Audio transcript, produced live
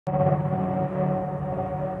Growing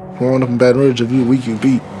up in Baton Rouge, if you weak, you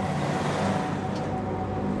beat.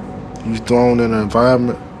 You thrown in an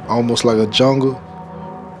environment almost like a jungle,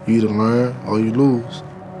 you either learn or you lose.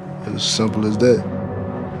 It's as simple as that.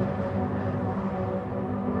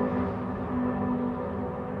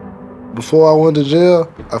 Before I went to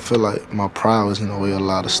jail, I feel like my pride was in the way of a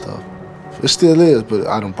lot of stuff. It still is, but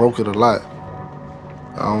I done broke it a lot.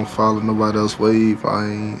 I don't follow nobody else's wave. I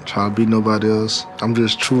ain't trying to be nobody else. I'm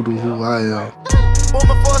just true to who I am.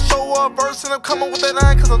 Booming for a show or a verse and I'm coming with that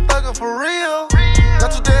line cause I'm thugging for real.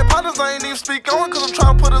 Got two dead partners, I ain't even speak on cause I'm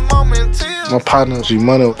trying to put his mama in tears. My partner,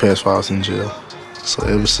 G-Money, passed while I was in jail. So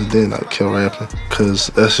ever since then, I kept rapping cause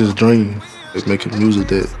that's his dream. It's making music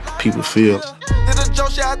that people feel. Did a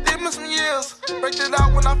joke, yeah, I did miss some years. Break it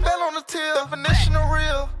out when I fell on the tear. Definition of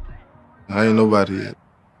real. I ain't nobody yet.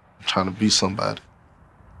 I'm trying to be somebody.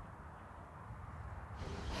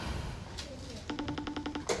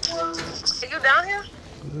 You down here?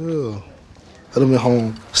 Yeah. I've been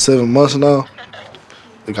home 7 months now.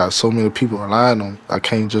 They got so many people relying on me. I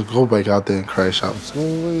can't just go back out there and crash out.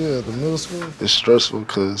 School, yeah, the middle school. It's stressful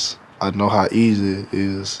because I know how easy it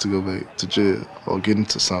is to go back to jail or get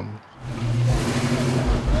into something.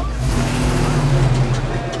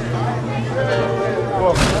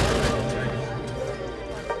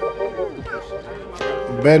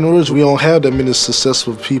 In Baton Rouge, we don't have that many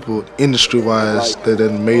successful people industry-wise that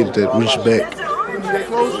done made it, that reach back.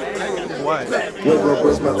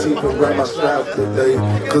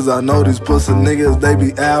 Cause I know these pussy niggas, they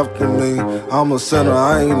be after me. I'm a sinner,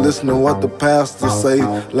 I ain't listening to what the pastor say.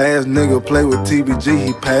 Last nigga play with TBG,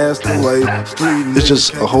 he passed away. It's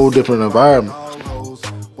just a whole different environment.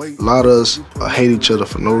 A lot of us hate each other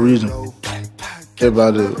for no reason.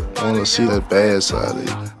 Everybody want to see that bad side of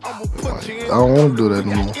you. Like, I don't want to do that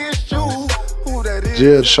no more.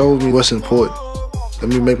 Jail showed me what's important. Let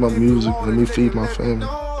me make my music, let me feed my family.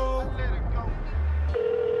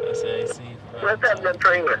 What's up, little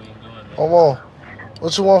friend? Mama,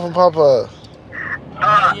 what you want from Popeyes?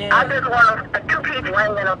 I just want 2 pieces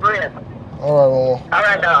wing and a bread. All right, Mama. All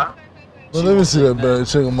right, dog. Well, let me see that bag.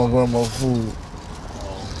 Check on my grandma's food.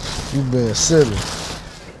 You been silly.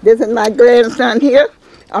 This is my grandson here.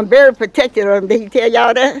 I'm very protective of him. Did he tell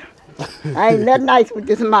y'all that? I ain't that nice with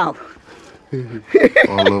this mouth. I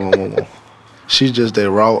love my mama. She's just that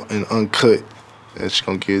raw and uncut, and she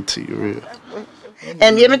gonna give it to you real.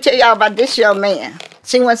 And let me tell y'all about this young man.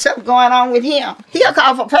 See, when something going on with him, he'll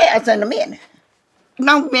call for prayers in a minute.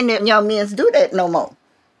 No many young men do that no more.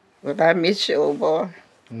 But I miss you, old boy.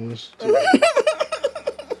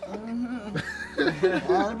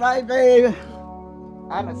 All right, baby.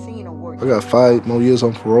 I done seen him work. I got 5 more years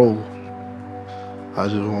on parole. I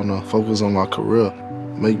just want to focus on my career,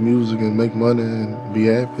 make music and make money and be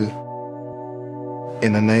happy.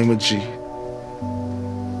 In the name of G.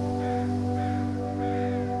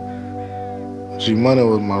 G-Money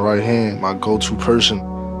was my right hand, my go-to person.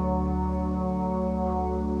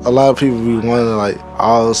 A lot of people be wondering, like,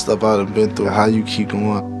 all the stuff I done been through, how you keep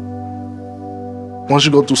going. Once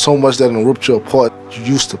you go through so much that done ripped you apart, you're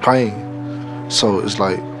used to pain. So it's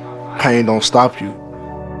like, pain don't stop you.